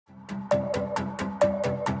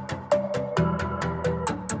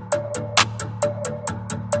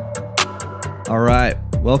All right.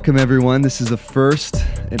 Welcome, everyone. This is the first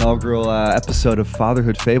inaugural episode of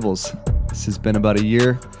Fatherhood Fables. This has been about a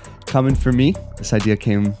year coming for me. This idea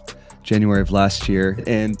came January of last year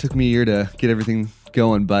and took me a year to get everything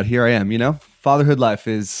going. But here I am, fatherhood life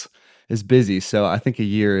is busy. So I think a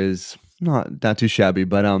year is not too shabby.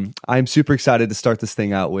 But I'm super excited to start this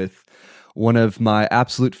thing out with one of my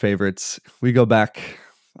absolute favorites. We go back,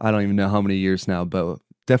 I don't even know how many years now, but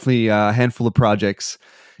definitely a handful of projects.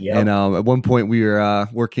 Yep. And at one point we were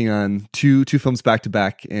working on two films back to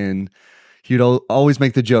back, and he'd always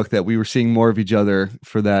make the joke that we were seeing more of each other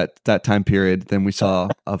for that time period than we saw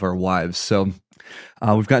of our wives. So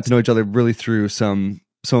we've gotten to know each other really through some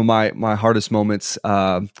of my hardest moments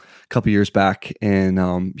a couple years back,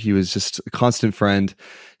 and he was just a constant friend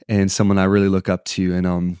and someone I really look up to.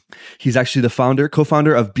 And he's actually the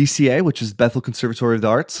co-founder of BCA, which is Bethel Conservatory of the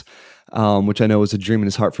Arts. Which I know was a dream in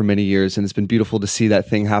his heart for many years. And it's been beautiful to see that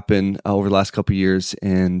thing happen over the last couple of years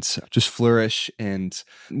and just flourish. And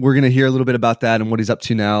we're going to hear a little bit about that and what he's up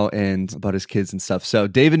to now and about his kids and stuff. So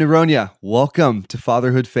David Noroña, welcome to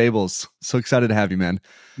Fatherhood Fables. So excited to have you, man.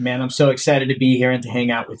 Man, I'm so excited to be here and to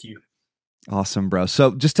hang out with you. Awesome, bro.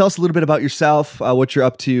 So just tell us a little bit about yourself, what you're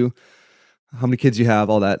up to, how many kids you have,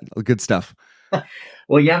 all that good stuff.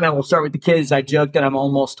 Well, yeah, man, we'll start with the kids. I joke that I'm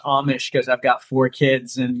almost Amish because I've got 4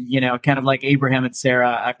 kids and, kind of like Abraham and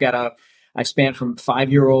Sarah, I span from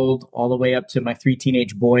 5-year-old all the way up to my 3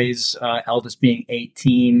 teenage boys, eldest being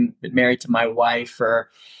 18, been married to my wife for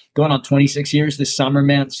going on 26 years this summer,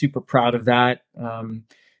 man. Super proud of that.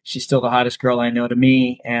 She's still the hottest girl I know to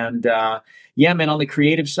me. And yeah, man, on the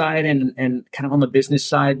creative side and kind of on the business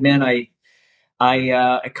side, man, I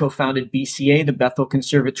co-founded BCA, the Bethel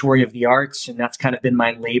Conservatory of the Arts, and that's kind of been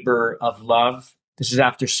my labor of love. This is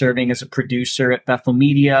after serving as a producer at Bethel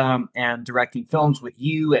Media and directing films with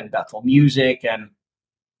you and Bethel Music. And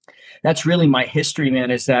that's really my history, man,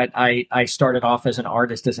 is that I started off as an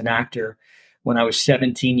artist, as an actor when I was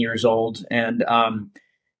 17 years old. And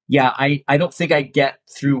yeah, I don't think I get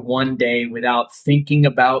through one day without thinking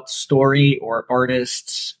about story or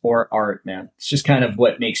artists or art, man. It's just kind of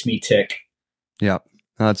what makes me tick. Yeah,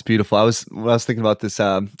 that's beautiful. When I was thinking about this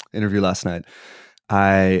interview last night,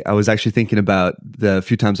 I was actually thinking about the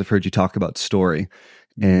few times I've heard you talk about story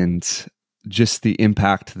and just the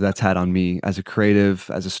impact that's had on me as a creative,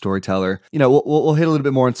 as a storyteller. We'll hit a little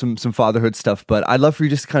bit more on some fatherhood stuff, but I'd love for you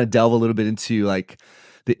just to kind of delve a little bit into like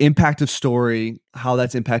the impact of story, how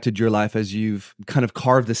that's impacted your life as you've kind of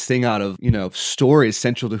carved this thing out of, story is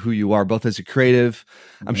central to who you are, both as a creative.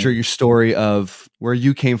 Mm-hmm. I'm sure your story of where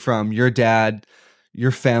you came from, your dad,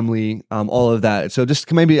 your family, all of that. So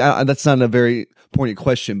just maybe that's not a very poignant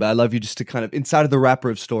question, but I'd love you just to kind of inside of the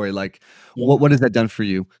wrapper of story, like what has that done for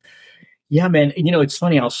you? Yeah, man. It's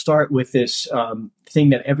funny. I'll start with this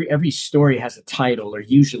thing that every story has a title, or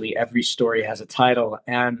usually every story has a title.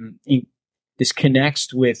 And this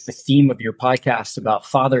connects with the theme of your podcast about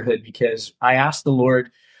fatherhood, because I asked the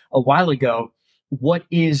Lord a while ago, what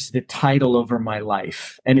is the title over my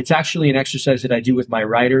life? And it's actually an exercise that I do with my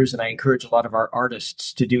writers, and I encourage a lot of our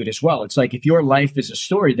artists to do it as well. It's like, if your life is a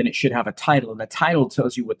story, then it should have a title, and the title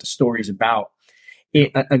tells you what the story is about.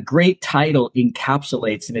 A great title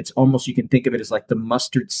encapsulates, and it's almost, you can think of it as like the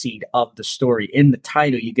mustard seed of the story. In the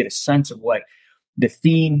title, you get a sense of what the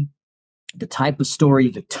theme, the type of story,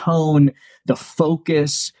 the tone, the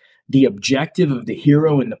focus, the objective of the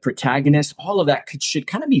hero and the protagonist, all of that should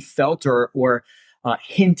kind of be felt or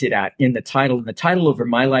hinted at in the title. And the title over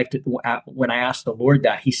my life, when I asked the Lord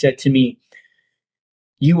that, he said to me,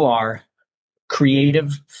 you are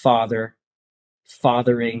creative father,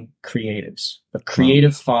 fathering creatives. A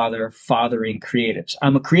creative father, fathering creatives.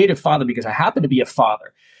 I'm a creative father because I happen to be a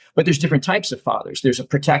father. But there's different types of fathers. There's a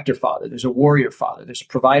protector father. There's a warrior father. There's a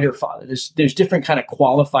provider father. There's different kind of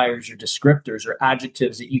qualifiers or descriptors or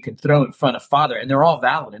adjectives that you can throw in front of father, and they're all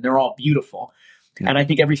valid and they're all beautiful. Yeah. And I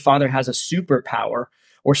think every father has a superpower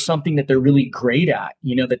or something that they're really great at,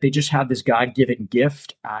 that they just have this God-given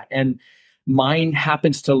gift at. And mine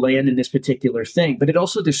happens to land in this particular thing, but it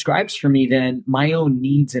also describes for me then my own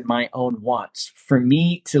needs and my own wants. For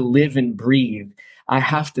me to live and breathe, I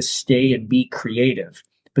have to stay and be creative.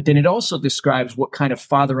 But then it also describes what kind of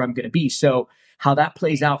father I'm going to be. So how that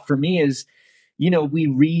plays out for me is, we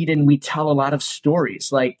read and we tell a lot of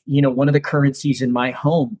stories. Like, one of the currencies in my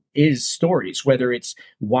home is stories, whether it's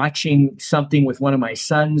watching something with one of my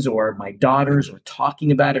sons or my daughters or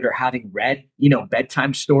talking about it or having read,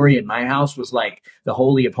 bedtime story in my house was like the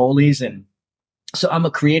Holy of Holies. And so I'm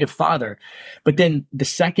a creative father. But then the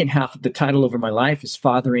second half of the title over my life is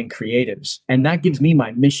Fathering Creatives. And that gives me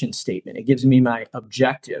my mission statement. It gives me my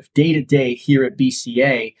objective. Day to day here at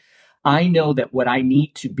BCA, I know that what I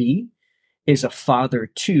need to be is a father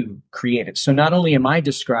to creative. So not only am I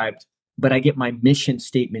described, but I get my mission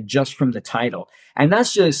statement just from the title. And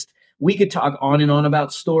that's just, we could talk on and on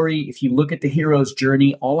about story. If you look at the hero's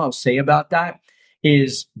journey, all I'll say about that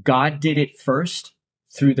is God did it first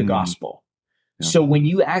through the Mm, gospel. yeah. So when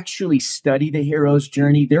you actually study the hero's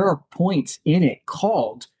journey, there are points in it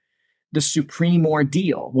called the supreme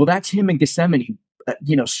ordeal. Well, that's him in Gethsemane,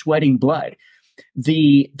 sweating blood.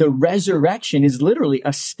 The resurrection is literally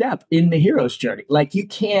a step in the hero's journey. Like, you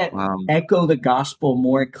can't Wow. echo the gospel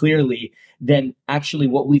more clearly than actually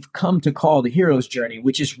what we've come to call the hero's journey,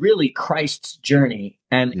 which is really Christ's journey.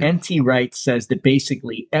 And Yeah. N.T. Wright says that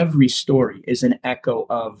basically every story is an echo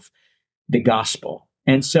of the gospel.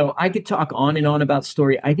 And so I could talk on and on about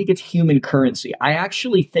story. I think it's human currency. I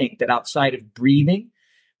actually think that outside of breathing,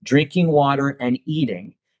 drinking water, and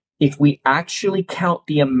eating, if we actually count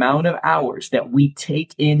the amount of hours that we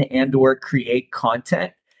take in and or create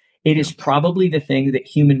content, it Yeah. is probably the thing that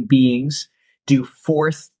human beings do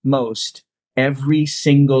fourth most every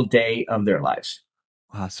single day of their lives.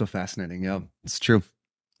 Wow, so fascinating. Yeah, it's true.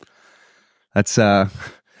 That's yeah,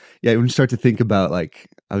 when you start to think about, like,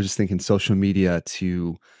 I was just thinking social media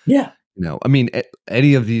to, Yeah. I mean,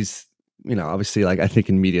 any of these, obviously, like, I think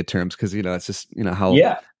in media terms, because, it's just, how,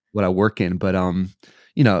 Yeah. what I work in. But,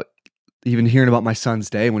 you know, even hearing about my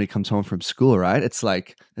son's day when he comes home from school, right? It's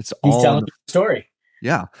like, it's He's all, telling the story.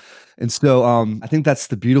 yeah. And so, I think that's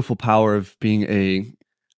the beautiful power of being a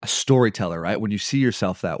storyteller, right? When you see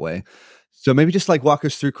yourself that way. So maybe just like walk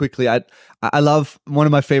us through quickly. I love, one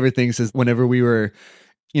of my favorite things is whenever we were,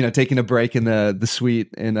 taking a break in the suite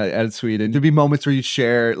in Ed suite, and there'd be moments where you'd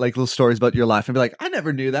share like little stories about your life and be like, I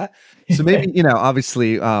never knew that. So maybe,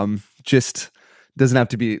 obviously, just doesn't have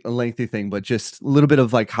to be a lengthy thing, but just a little bit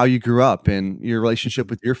of like how you grew up and your relationship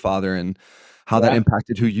with your father and how that Yeah.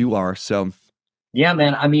 impacted who you are. So Yeah,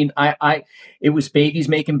 man. I mean, it was babies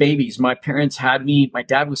making babies. My parents had me, my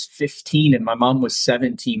dad was 15 and my mom was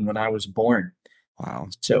 17 when I was born. wow.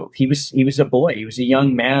 So he was a boy. He was a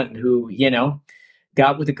young man who,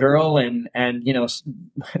 got with a girl and,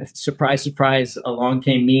 surprise, surprise, along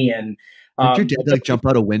came me. And, Did your dad but like jump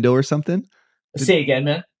out a window or something? Did, say again,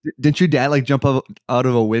 man. didn't your dad like jump out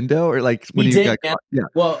of a window, or like when He you did, got man. caught? Yeah.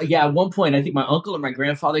 Well, yeah. At one point, I think my uncle and my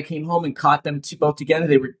grandfather came home and caught them both together.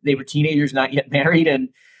 They were teenagers, not yet married, and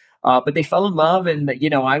but they fell in love. And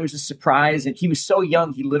I was a surprise. And he was so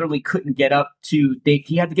young, he literally couldn't get up to.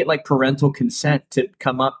 He had to get like parental consent to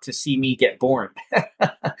come up to see me get born.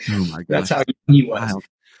 Oh my That's gosh. how young he was. Wild.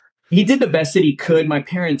 He did the best that he could. My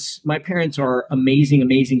parents are amazing,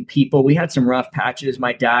 amazing people. We had some rough patches.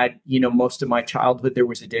 My dad, most of my childhood there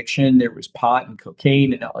was addiction. There was pot and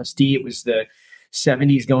cocaine and LSD. It was the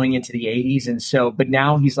 70s going into the 80s. And so, but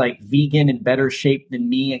now he's like vegan and better shape than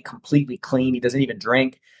me and completely clean. He doesn't even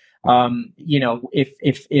drink. Wow.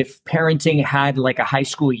 If parenting had like a high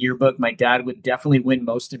school yearbook, my dad would definitely win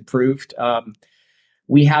most improved.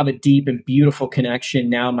 We have a deep and beautiful connection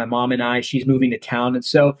now, my mom and I. She's moving to town. And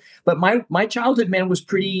so, but my childhood, man, was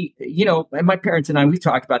pretty, and my parents and I, we've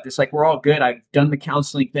talked about this, like, we're all good. I've done the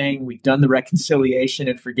counseling thing, we've done the reconciliation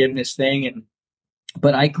and forgiveness thing.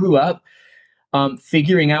 But I grew up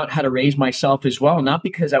figuring out how to raise myself as well, not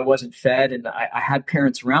because I wasn't fed and I had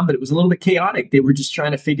parents around, but it was a little bit chaotic. They were just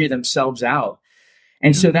trying to figure themselves out.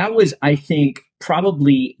 And Yeah. so that was, I think,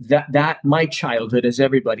 probably that my childhood, as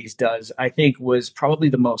everybody's does, I think was probably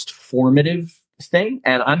the most formative thing.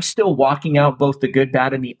 And I'm still walking out both the good,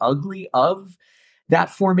 bad, and the ugly of that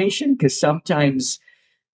formation, because sometimes,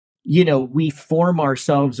 we form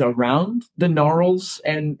ourselves around the gnarls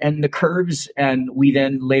and the curves, and we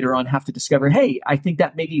then later on have to discover, hey, I think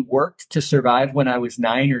that maybe worked to survive when I was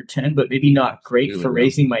 9 or 10, but maybe not great for Absolutely, yeah.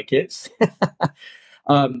 raising my kids.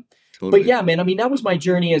 um, but Totally. yeah, man, I mean, that was my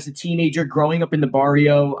journey as a teenager growing up in the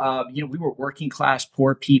barrio. We were working class,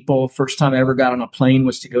 poor people. First time I ever got on a plane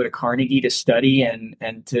was to go to Carnegie to study and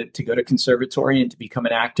to go to conservatory and to become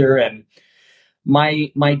an actor. And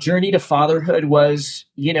my journey to fatherhood was,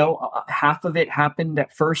 half of it happened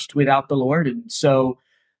at first without the Lord. And so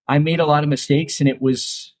I made a lot of mistakes, and it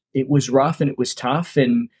was rough and it was tough.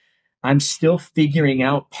 And I'm still figuring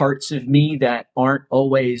out parts of me that aren't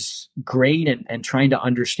always great, and trying to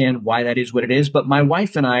understand why that is what it is. But my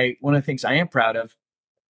wife and I, one of the things I am proud of,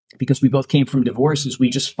 because we both came from divorces, we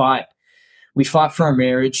just fought. We fought for our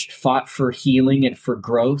marriage, fought for healing and for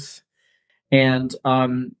growth. And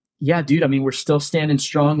yeah, dude, I mean, we're still standing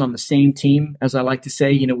strong on the same team. As I like to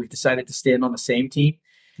say, we've decided to stand on the same team.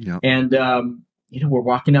 Yeah. And, we're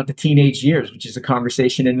walking out the teenage years, which is a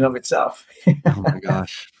conversation in and of itself. Oh my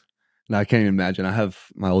gosh. No, I can't even imagine.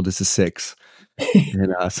 My oldest is 6.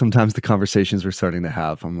 And sometimes the conversations we're starting to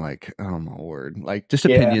have, I'm like, oh my word, like just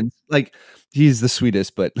Yeah. opinions. Like he's the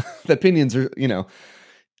sweetest, but the opinions are,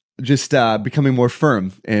 just becoming more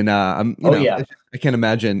firm. And Oh yeah. I can't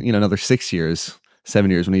imagine, another 6 years,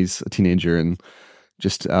 7 years when he's a teenager, and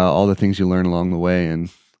just all the things you learn along the way,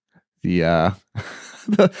 and the,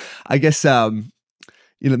 I guess,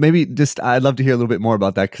 maybe just I'd love to hear a little bit more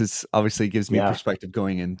about that, because obviously it gives me Yeah. perspective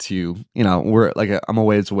going into, we're like I'm a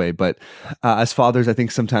ways away, but as fathers, I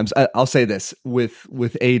think sometimes I'll say this with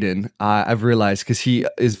Aiden, I've realized, because he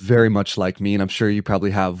is very much like me, and I'm sure you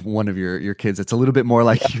probably have one of your kids that's a little bit more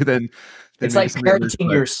like you than It's maybe like some of the others, parenting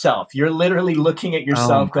but yourself. You're literally looking at oh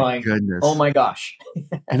yourself my going, oh goodness, my gosh.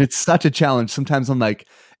 and it's such a challenge. Sometimes I'm like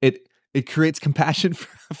it creates compassion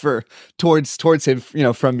towards him,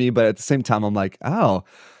 from me, but at the same time I'm like, oh.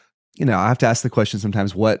 I have to ask the question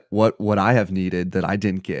sometimes, what I have needed that I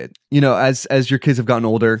didn't get. As your kids have gotten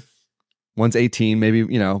older, one's 18, maybe,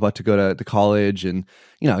 about to go to college, and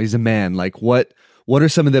he's a man. Like what are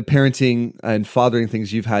some of the parenting and fathering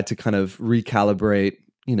things you've had to kind of recalibrate,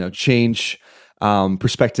 change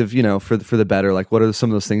perspective, for the better? Like what are some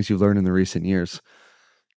of those things you've learned in the recent years?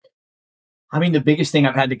 I mean, the biggest thing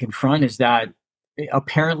I've had to confront is that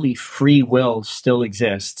apparently free will still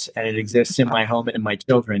exists, and it exists in my home and in my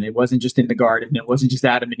children. It wasn't just in the garden. It wasn't just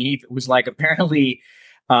Adam and Eve. It was like, apparently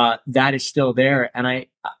that is still there. And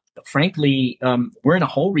frankly, we're in a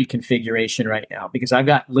whole reconfiguration right now, because I've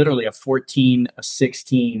got literally a 14, a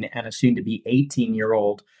 16, and a soon to be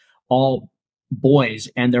 18-year-old, all boys,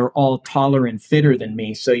 and they're all taller and fitter than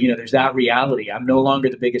me. So, there's that reality. I'm no longer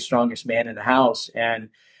the biggest, strongest man in the house. And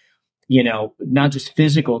not just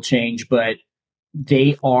physical change, but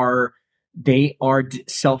they are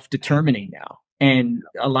self-determining now. And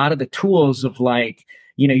a lot of the tools of, like,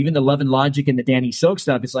 even the Love and Logic and the Danny Silk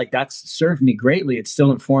stuff, it's like that's served me greatly. It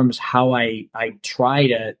still informs how I try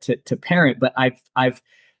to parent, but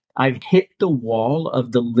I've hit the wall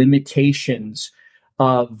of the limitations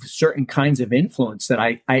of certain kinds of influence that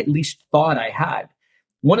I at least thought I had.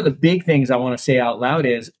 One of the big things I want to say out loud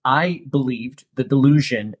is I believed the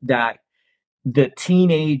delusion that the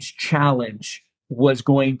teenage challenge was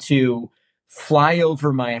going to fly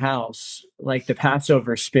over my house like the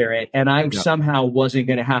Passover spirit, and I Yeah. somehow wasn't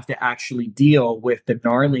going to have to actually deal with the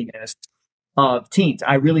gnarliness of teens.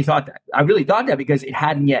 I really thought that. I really thought that because it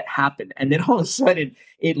hadn't yet happened. And then all of a sudden,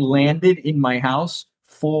 it landed in my house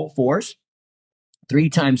full force 3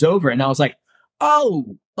 times over. And I was like,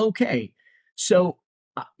 oh, okay. So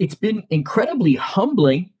it's been incredibly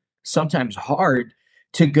humbling, sometimes hard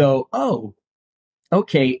to go, oh,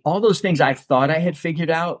 okay, all those things I thought I had figured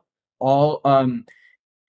out, all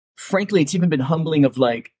frankly, it's even been humbling of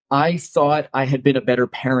like, I thought I had been a better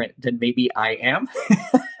parent than maybe I am.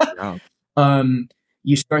 Yeah. um,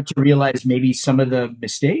 you start to realize maybe some of the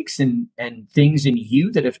mistakes and things in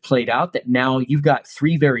you that have played out, that now you've got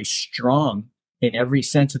three very strong, in every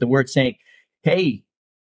sense of the word, saying, hey,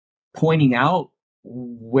 pointing out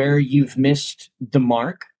where you've missed the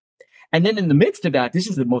mark. And then in the midst of that, this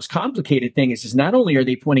is the most complicated thing, is not only are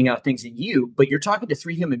they pointing out things in you, but you're talking to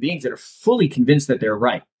three human beings that are fully convinced that they're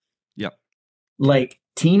right. Yep. Like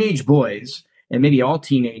teenage boys, and maybe all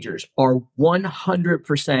teenagers, are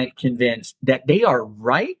 100% convinced that they are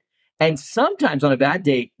right. And sometimes on a bad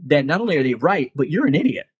day, that not only are they right, but you're an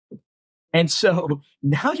idiot. And so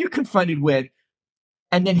now you're confronted with,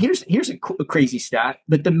 and then here's a crazy stat,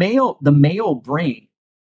 but the male brain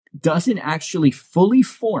doesn't actually fully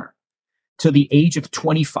form to the age of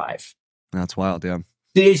 25. That's wild. Yeah.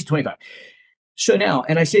 The age of 25. So now,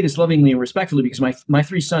 and I say this lovingly and respectfully, because my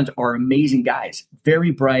three sons are amazing guys, very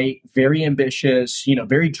bright, very ambitious,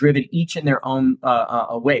 very driven, each in their own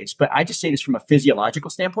ways. But I just say this from a physiological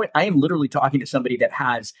standpoint. I am literally talking to somebody that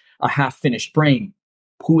has a half-finished brain,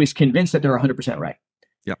 who is convinced that they're 100% right.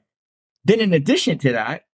 Yep. Then in addition to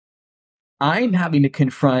that, I'm having to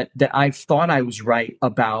confront that I thought I was right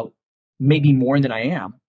about maybe more than I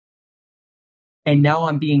am. And now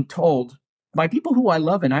I'm being told by people who I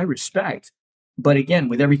love and I respect, but again,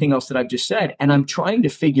 with everything else that I've just said, and I'm trying to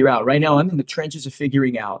figure out right now, I'm in the trenches of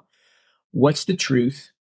figuring out what's the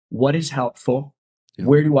truth, what is helpful, Yep.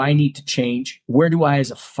 where do I need to change, where do I as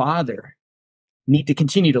a father need to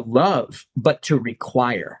continue to love, but to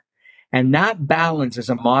require. And that balance as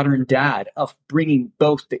a modern dad of bringing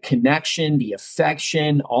both the connection, the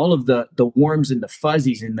affection, all of the warms and the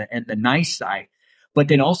fuzzies and the nice side, but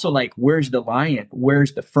then also like, where's the lion?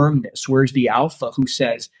 Where's the firmness? Where's the alpha who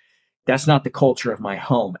says, that's not the culture of my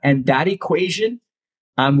home? And that equation,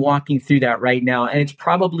 I'm walking through that right now. And it's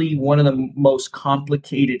probably one of the most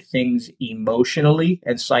complicated things emotionally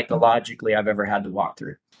and psychologically I've ever had to walk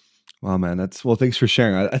through. Wow, man. Well, thanks for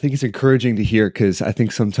sharing. I think it's encouraging to hear because I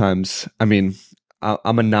think sometimes, I mean,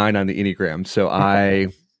 I'm a 9 on the Enneagram. So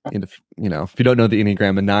if you don't know the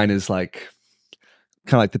Enneagram, a 9 is like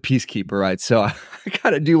kind of like the peacekeeper, right? So I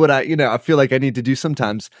gotta do what I feel like I need to do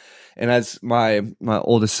sometimes. And as my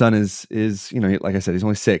oldest son is, like I said, he's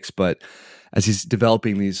only 6, but as he's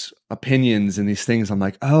developing these opinions and these things, I'm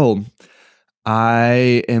like, oh,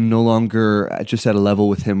 I am no longer just at a level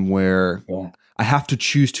with him where Yeah. I have to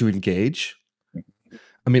choose to engage.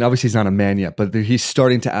 I mean, obviously he's not a man yet, but he's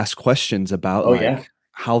starting to ask questions about Oh yeah. like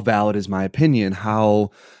how valid is my opinion? How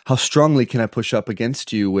strongly can I push up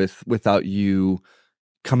against you without you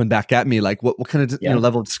coming back at me? Like what kind of Yeah.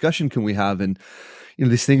 level of discussion can we have? And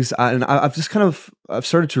these things. I've just I've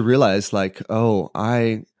started to realize like, oh,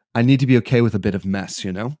 I need to be okay with a bit of mess,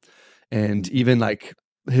 and even like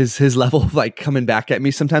his level of like coming back at me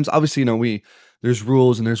sometimes. Obviously, we there's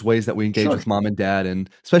rules and there's ways that we engage Sure. with mom and dad, and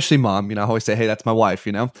especially mom. I always say, hey, that's my wife.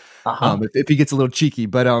 Uh-huh. If he gets a little cheeky,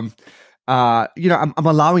 but I'm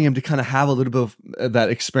allowing him to kind of have a little bit of that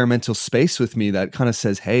experimental space with me that kind of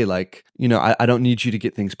says, hey, like, I don't need you to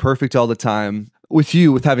get things perfect all the time.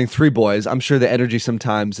 With having 3 boys, I'm sure the energy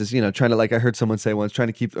sometimes is, trying to, like I heard someone say once, trying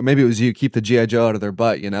to keep, or maybe it was you, keep the G.I. Joe out of their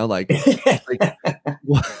butt, like,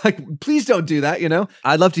 well, like, please don't do that,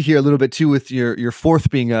 I'd love to hear a little bit too with your fourth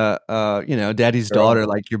being daddy's Girl. daughter,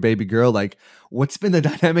 like your baby girl, like what's been the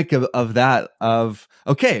dynamic of that of,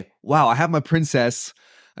 okay, wow, I have my princess.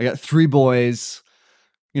 I got 3 boys.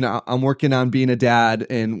 I'm working on being a dad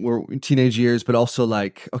and we're in teenage years, but also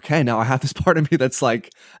like, okay, now I have this part of me that's like,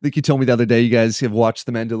 I think you told me the other day, you guys have watched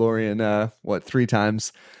The Mandalorian, 3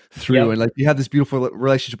 times through. Yep. And like, you have this beautiful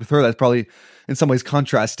relationship with her that's probably in some ways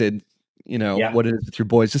contrasted, Yeah. what it is with your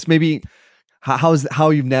boys. Just maybe how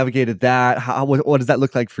you've navigated that. What does that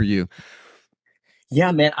look like for you?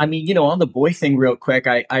 Yeah, man. I mean, on the boy thing, real quick,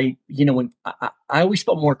 when I always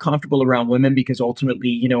felt more comfortable around women because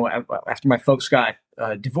ultimately, after my folks got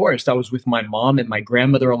divorced, I was with my mom and my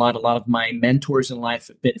grandmother a lot. A lot of my mentors in life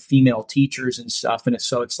have been female teachers and stuff, and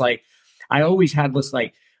so it's like I always had this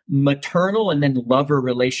like maternal and then lover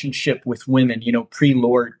relationship with women. Pre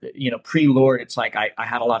Lord. It's like I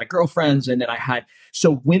had a lot of girlfriends, and then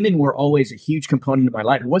so women were always a huge component of my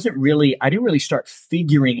life. I didn't really start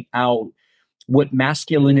figuring out what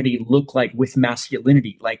masculinity looked like with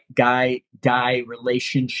masculinity, like guy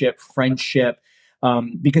relationship, friendship,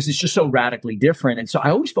 because it's just so radically different. And so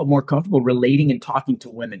I always felt more comfortable relating and talking to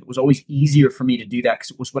women. It was always easier for me to do that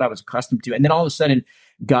because it was what I was accustomed to. And then all of a sudden,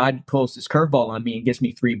 God pulls this curveball on me and gives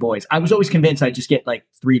me 3 boys. I was always convinced I'd just get like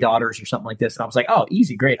 3 daughters or something like this. And I was like, oh,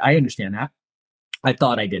 easy, great. I understand that. I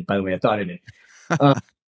thought I did, by the way. I thought I did. Uh,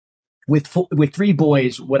 with 3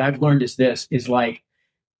 boys, what I've learned is like,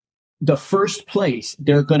 the first place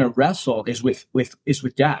they're going to wrestle is with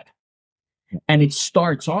dad, and it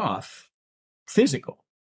starts off physical.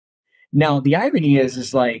 Now the irony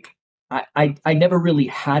is like I never really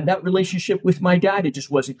had that relationship with my dad. It just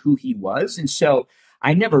wasn't who he was, and so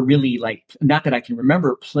I never really, like, not that I can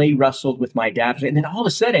remember, play wrestled with my dad. And then all of a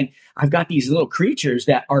sudden I've got these little creatures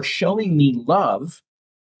that are showing me love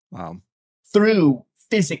Wow. through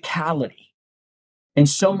physicality. And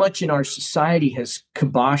so much in our society has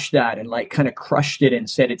kiboshed that and like kind of crushed it and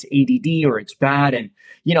said it's ADD or it's bad. And,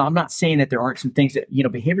 I'm not saying that there aren't some things that,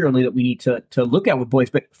 behaviorally that we need to look at with boys,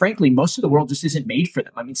 but frankly, most of the world just isn't made for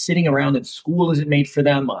them. I mean, sitting around in school isn't made for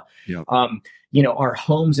them. Yeah. Our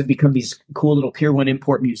homes have become these cool little Pier 1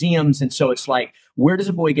 import museums. And so it's like, where does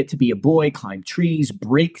a boy get to be a boy, climb trees,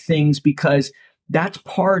 break things? Because that's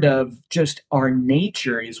part of just our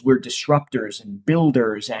nature is we're disruptors and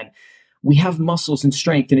builders, and we have muscles and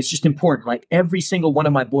strength, and it's just important. Like every single one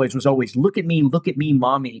of my boys was always, look at me,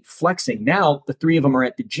 mommy, flexing. Now the 3 of them are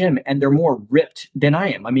at the gym and they're more ripped than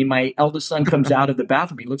I am. I mean, my eldest son comes out of the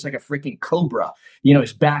bathroom. He looks like a freaking cobra.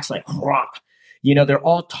 His back's like, rah. They're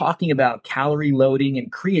all talking about calorie loading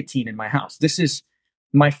and creatine in my house.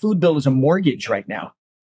 My food bill is a mortgage right now.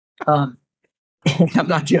 I'm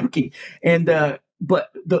not joking. And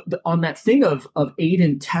but on that thing of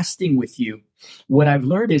Aiden testing with you, what I've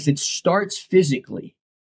learned is it starts physically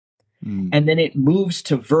Mm. and then it moves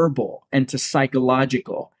to verbal and to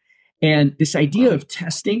psychological. And this idea of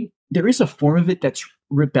testing, there is a form of it that's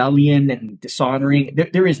rebellion and dishonoring.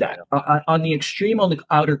 There is that. On the extreme, on the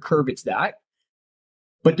outer curve, it's that.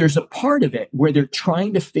 But there's a part of it where they're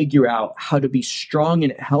trying to figure out how to be strong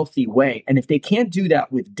in a healthy way. And if they can't do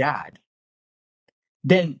that with dad,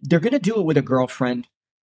 then they're going to do it with a girlfriend,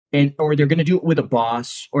 or they're going to do it with a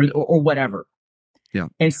boss, or whatever. Yeah.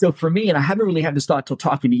 And so for me, and I haven't really had this thought till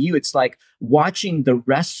talking to you, it's like watching the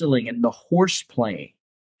wrestling and the horse playing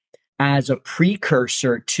as a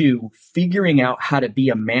precursor to figuring out how to be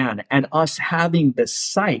a man, and us having the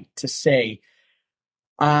sight to say,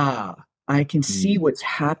 I can see what's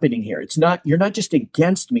happening here. You're not just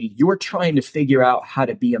against me. You're trying to figure out how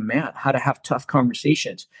to be a man, how to have tough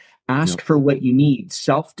conversations, ask for what you need,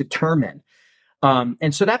 self-determine.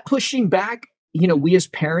 And so that pushing back, we as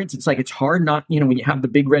parents, it's hard not, when you have the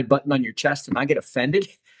big red button on your chest and I get offended.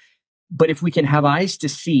 But if we can have eyes to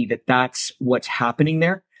see that that's what's happening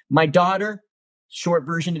there, my daughter, short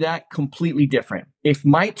version of that, completely different. If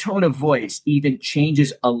my tone of voice even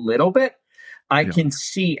changes a little bit, I can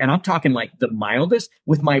see, and I'm talking like the mildest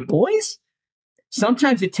with my boys.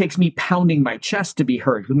 Sometimes it takes me pounding my chest to be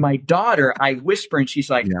heard. With my daughter, I whisper and she's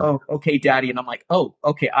like, oh, okay, daddy. And I'm like, oh,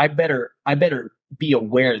 okay, I better be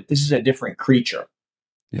aware that this is a different creature.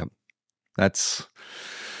 Yep. That's,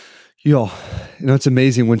 it's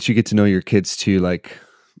amazing once you get to know your kids too. Like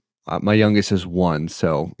my youngest is 1,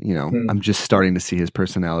 so, I'm just starting to see his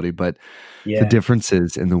personality, but the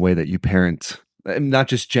differences in the way that you parent, not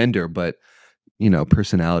just gender, but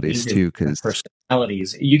personalities too, because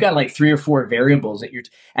personalities, you got like 3 or 4 variables that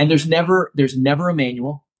and there's never a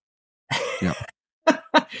manual. Yeah.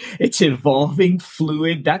 It's evolving,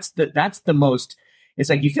 fluid. That's the most, it's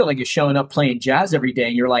like you feel like you're showing up playing jazz every day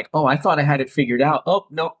and you're like, oh, I thought I had it figured out. Oh,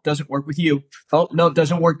 no, doesn't work with you. Oh, no, it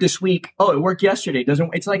doesn't work this week. Oh, it worked yesterday.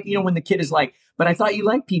 It's like, when the kid is like, but I thought you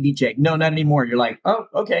liked PBJ. No, not anymore. You're like, oh,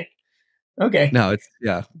 okay. No,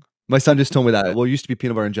 my son just told me that. Well, it used to be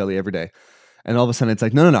peanut butter and jelly every day. And all of a sudden it's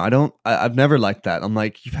like, no, I've never liked that. I'm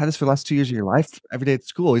like, you've had this for the last 2 years of your life every day at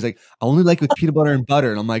school. He's like, I only like it with peanut butter and butter.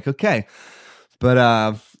 And I'm like, okay.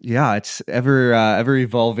 But it's ever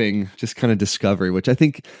evolving, just kind of discovery, which I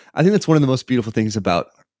think that's one of the most beautiful things about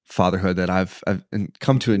fatherhood that I've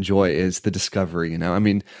come to enjoy is the discovery. I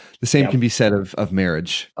mean, the same can be said of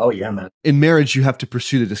marriage. Oh yeah, man. In marriage, you have to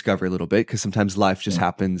pursue the discovery a little bit because sometimes life just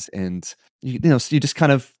happens and you just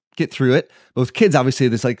kind of get through it. But with kids, obviously,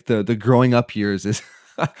 there's like the growing up years is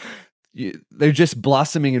they're just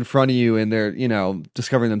blossoming in front of you and they're,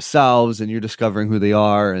 discovering themselves and you're discovering who they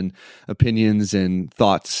are and opinions and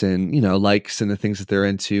thoughts and, likes and the things that they're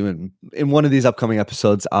into. And in one of these upcoming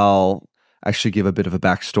episodes, I'll actually give a bit of a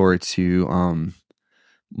backstory to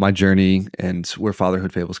my journey and where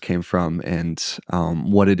Fatherhood Fables came from and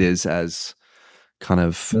what it is as kind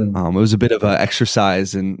of it was a bit of an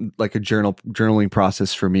exercise and like a journaling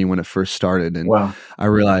process for me when it first started. And I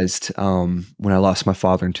realized when I lost my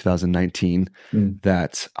father in 2019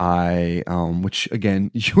 that I which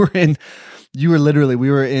again we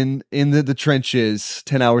were in the trenches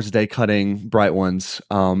 10 hours a day cutting bright ones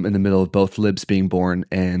in the middle of both libs being born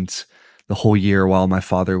and the whole year while my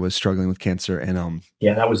father was struggling with cancer. And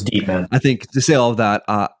that was deep, man. I think to say all of that,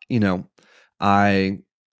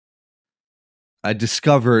 I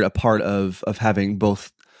discovered a part of having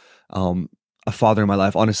both a father in my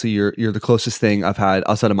life. Honestly, you're the closest thing I've had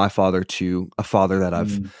outside of my father to a father that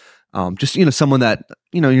I've just someone that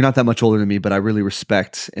you're not that much older than me, but I really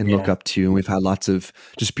respect and look up to. And we've had lots of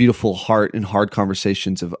just beautiful heart and hard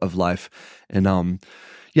conversations of life. And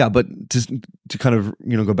but to kind of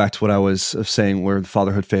go back to what I was saying, where the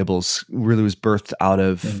Fatherhood Fables really was birthed out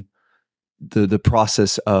of the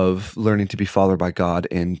process of learning to be fathered by God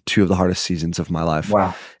in 2 of the hardest seasons of my life.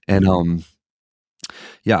 Wow. And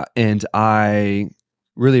and I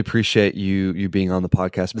really appreciate you being on the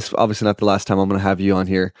podcast. This is obviously not the last time I'm going to have you on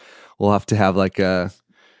here. We'll have to have like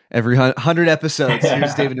every 100 episodes.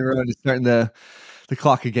 Here's David Noroña starting the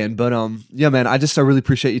clock again. But man, I really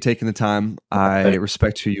appreciate you taking the time. I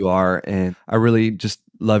respect who you are and I really just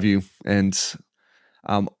love you. And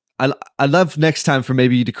I love next time for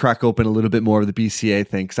maybe you to crack open a little bit more of the BCA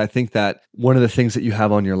thing, because I think that one of the things that you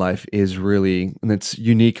have on your life is really, and it's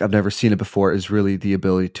unique, I've never seen it before, is really the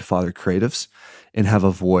ability to father creatives and have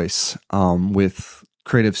a voice with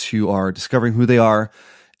creatives who are discovering who they are.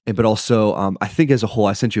 But also, I think as a whole,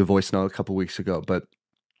 I sent you a voice note a couple weeks ago, but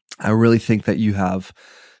I really think that you have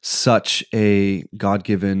such a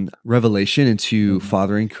God-given revelation into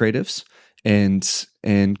fathering creatives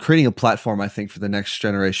and creating a platform, I think, for the next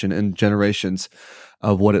generation and generations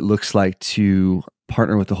of what it looks like to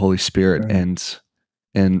partner with the Holy Spirit and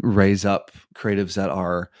raise up creatives that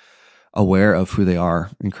are aware of who they are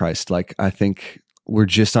in Christ. Like, I think we're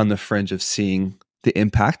just on the fringe of seeing the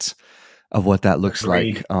impact of what that looks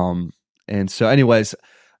like. And so anyways,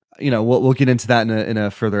 we'll get into that in a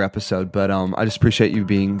further episode, but I just appreciate you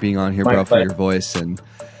being on here, bro, for your voice. And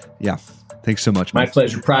thanks so much, man. My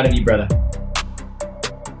pleasure. Proud of you, brother.